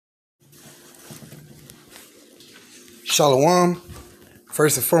Shalom.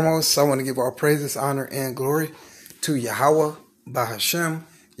 First and foremost, I want to give all praises, honor, and glory to Yahweh, Bahashem,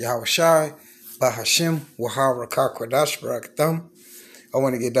 Yahweh Shai, Bahashem, Wahar Rakah Kodash Barakatam. I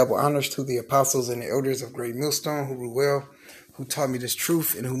want to give double honors to the apostles and the elders of Great Millstone who rule well, who taught me this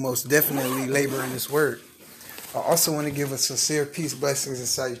truth, and who most definitely labor in this word. I also want to give a sincere peace, blessings, and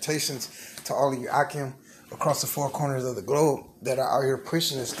salutations to all of you Akim across the four corners of the globe that are out here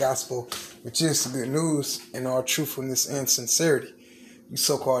pushing this gospel, which is good news in all truthfulness and sincerity. You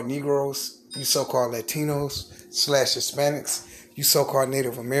so-called Negroes, you so-called Latinos / Hispanics, you so-called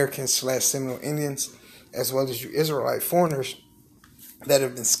Native Americans / Seminole Indians, as well as you Israelite foreigners that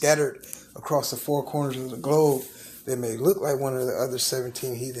have been scattered across the four corners of the globe that may look like one of the other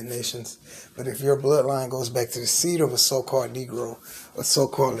 17 heathen nations. But if your bloodline goes back to the seed of a so-called Negro, a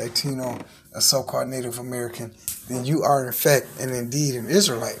so-called Latino, a so-called Native American, then you are in fact and indeed an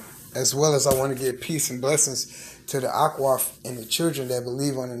Israelite. As well as I want to give peace and blessings to the Akwaf and the children that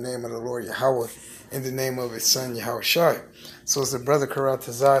believe on the name of the Lord Yahweh in the name of his son Yahweh Shai. So it's the brother Karat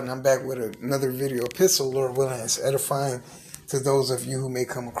Tazad, and I'm back with another video epistle, Lord willing, it's edifying to those of you who may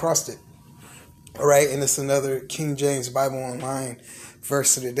come across it. All right, and it's another King James Bible Online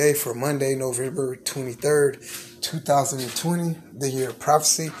verse of the day for Monday, November 23rd, 2020, the year of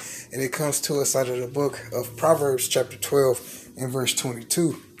prophecy. And it comes to us out of the book of Proverbs, chapter 12, and verse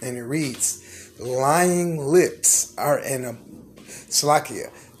 22. And it reads, lying lips are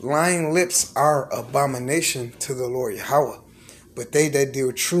lying lips are abomination to the Lord Yahweh, but they that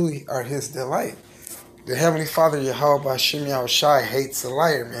deal truly are his delight. The Heavenly Father, Yahweh B'Shem Yahweh Shai, hates a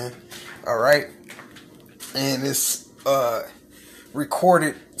liar, man. All right? And it's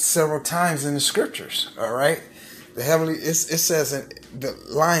recorded several times in the scriptures. All right? It says the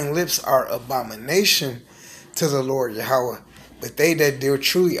lying lips are abomination to the Lord Yahweh, but they that deal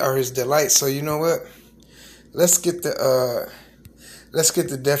truly are his delight. So you know what? Let's get the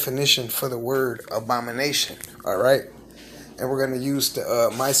definition for the word abomination. All right? And we're going to use the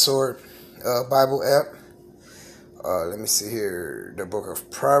My Sword Bible app. Let me see here. The book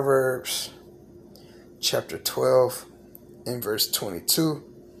of Proverbs, chapter 12, and verse 22.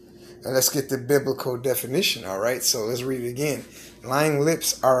 And let's get the biblical definition, all right? So let's read it again. Lying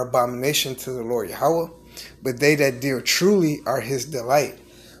lips are abomination to the Lord Yahweh, but they that deal truly are his delight.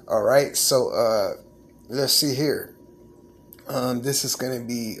 All right? So let's see here. This is going to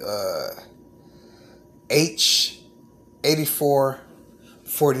be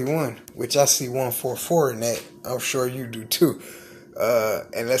H8441, which I see 144 in that. I'm sure you do too.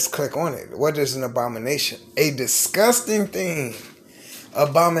 And let's click on it. What is an abomination? A disgusting thing.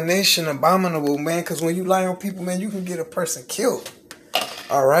 Abomination, abominable, man. Because when you lie on people, man, you can get a person killed.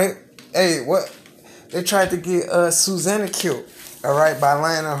 All right? Hey, what? They tried to get Susanna killed, all right, by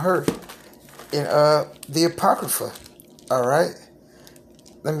lying on her in the Apocrypha. All right?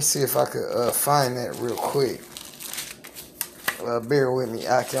 Let me see if I could find that real quick. Bear with me,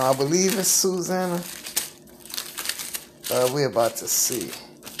 I believe it's Susanna. We're about to see.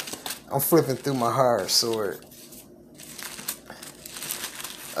 I'm flipping through my hard sword.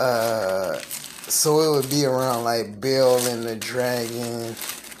 So it would be around like Bill and the Dragon.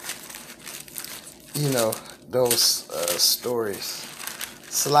 You know, those stories.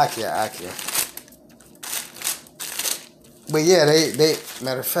 Salakia Akia. But yeah, they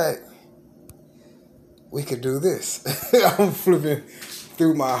matter of fact, we could do this. I'm flipping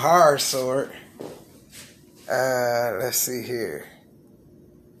through my hard sword. Let's see here.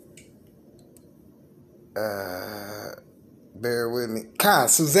 Bear with me.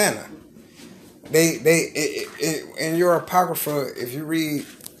 Susanna. In your Apocrypha, if you read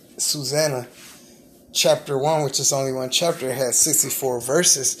Susanna, chapter 1, which is only one chapter, it has 64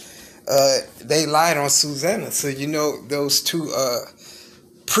 verses. They lied on Susanna. So you know those two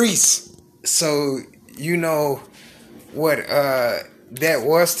priests. So you know what that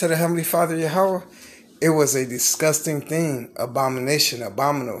was to the Heavenly Father Yahweh? It was a disgusting thing, abomination,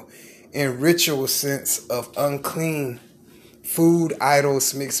 abominable, in ritual sense of unclean, food,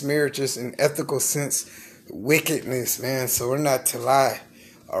 idols, mixed marriages, in ethical sense, wickedness, man. So we're not to lie,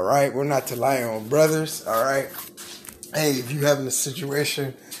 all right? We're not to lie on brothers, all right? Hey, if you having a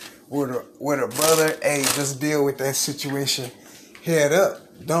situation with a brother, hey, just deal with that situation head up.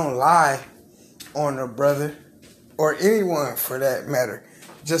 Don't lie on a brother or anyone for that matter,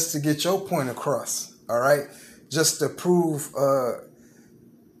 just to get your point across. All right, just to prove,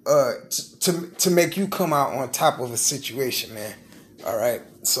 to make you come out on top of a situation, man. All right.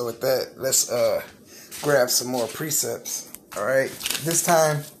 So with that, let's grab some more precepts. All right. This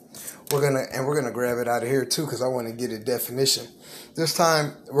time we're gonna grab it out of here too, because I want to get a definition. This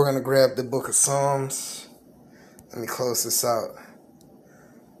time we're gonna grab the book of Psalms, Let me close this out.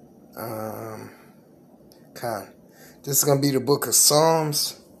 This is going to be the book of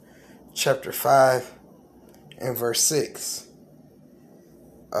Psalms, chapter 5 and verse 6.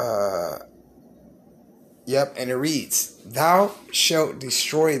 And it reads, Thou shalt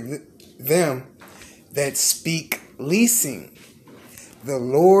destroy them that speak leasing. The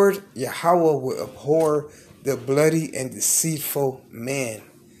Lord Yahweh will abhor the bloody and deceitful man.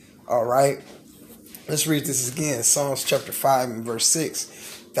 All right. Let's read this again. Psalms chapter 5 and verse 6.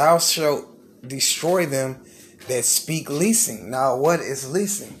 Thou shalt destroy them that speak leasing. Now, what is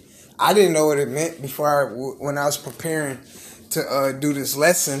leasing? I didn't know what it meant when I was preparing to do this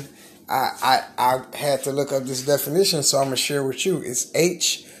lesson. I had to look up this definition, so I'm going to share with you. It's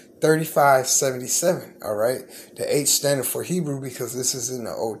H3577, all right? The H standing for Hebrew because this is in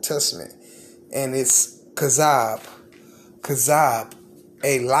the Old Testament. And it's kazab,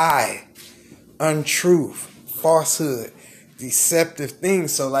 a lie, untruth, falsehood, deceptive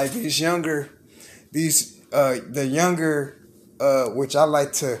things. So like the younger, which I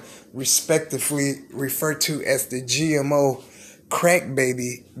like to respectively refer to as the GMO crack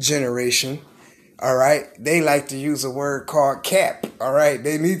baby generation, all right, they like to use a word called cap, all right?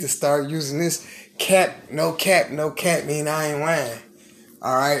 They need to start using this cap, no cap mean I ain't lying,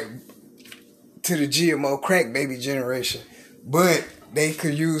 all right, to the GMO crack baby generation. But they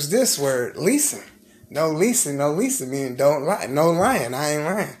could use this word, leasing. No leasing meaning don't lie, no lying, I ain't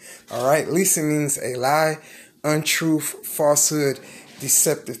lying, all right? Leasing means a lie, untruth, falsehood,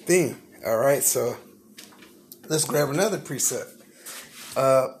 deceptive thing, all right? So let's grab another precept.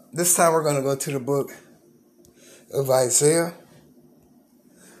 This time we're going to go to the book of Isaiah.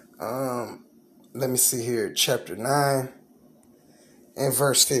 Let me see here, chapter 9 and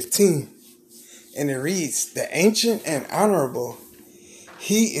verse 15. And it reads, The ancient and honorable,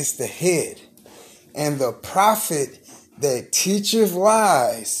 he is the head, and the prophet that teacheth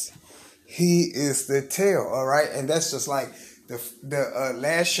lies, he is the tail. All right, and that's just like the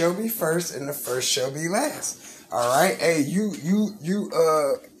last shall be first, and the first shall be last. All right, hey, you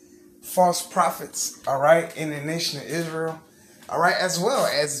false prophets. All right, in the nation of Israel. All right, as well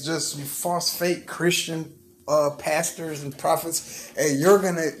as just you false fake Christian pastors and prophets. Hey,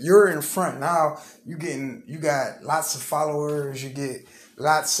 you're in front now. You got lots of followers. You get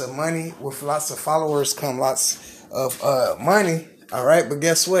lots of money. With lots of followers come lots of money. All right, but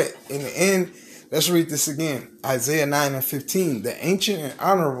guess what? In the end, let's read this again. Isaiah 9 and 15. The ancient and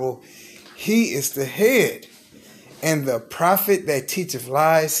honorable, he is the head, and the prophet that teacheth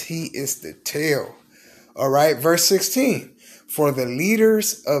lies, he is the tail. All right, verse 16. For the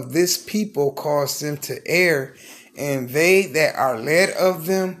leaders of this people cause them to err, and they that are led of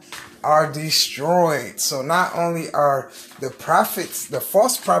them are destroyed. So not only are the prophets, the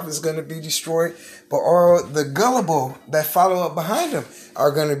false prophets, going to be destroyed, but all the gullible that follow up behind them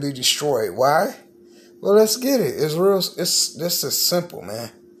are going to be destroyed. Why? Well, let's get it. It's real. This is simple, man.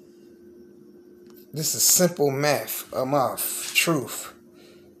 This is simple math. Truth.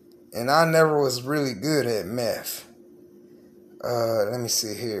 And I never was really good at math. Let me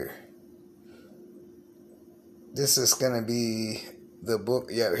see here. This is going to be the book.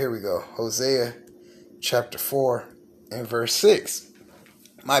 Yeah, here we go. Hosea chapter 4 and verse 6.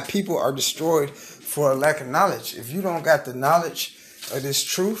 My people are destroyed for a lack of knowledge. If you don't got the knowledge of this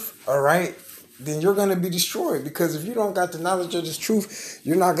truth, all right, then you're going to be destroyed. Because if you don't got the knowledge of this truth,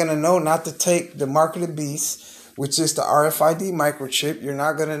 you're not going to know not to take the mark of the beast, which is the RFID microchip. You're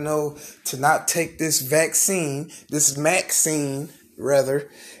not going to know to not take this vaccine, this Maxine, rather.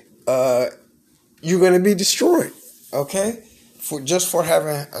 You're going to be destroyed, okay, for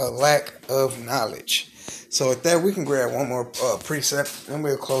having a lack of knowledge. So with that, we can grab one more precept, and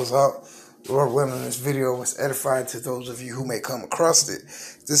we'll close out. Lord willing, this video was edifying to those of you who may come across it.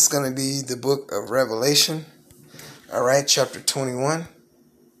 This is going to be the book of Revelation, all right, chapter 21,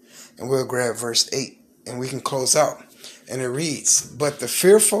 and we'll grab verse 8, and we can close out. And it reads, But the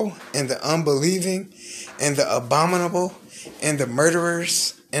fearful and the unbelieving and the abominable and the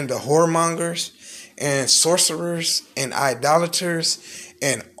murderers and the whoremongers and sorcerers and idolaters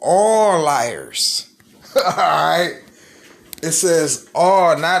and all liars. All right. It says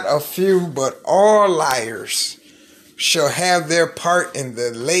all, not a few, but all liars shall have their part in the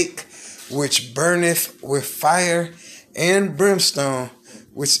lake which burneth with fire and brimstone,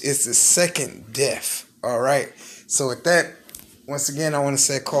 which is the second death. All right. So with that, once again, I want to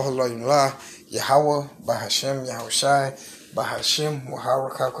say, Kohalayullah, Yahweh, Bahashem, Yahushai, Bahashem,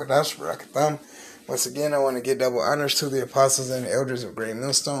 Muharaka Kodash, Barakatam. Once again, I want to give double honors to the apostles and the elders of Great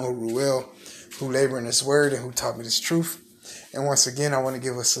Millstone who rule well, who labor in this word, and who taught me this truth. And once again, I want to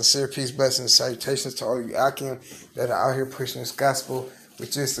give a sincere peace, blessings, and salutations to all of you Akim that are out here pushing this gospel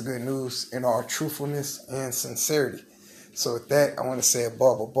with just the good news in all truthfulness and sincerity. So with that, I want to say a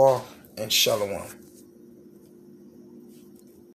bar, and shalom.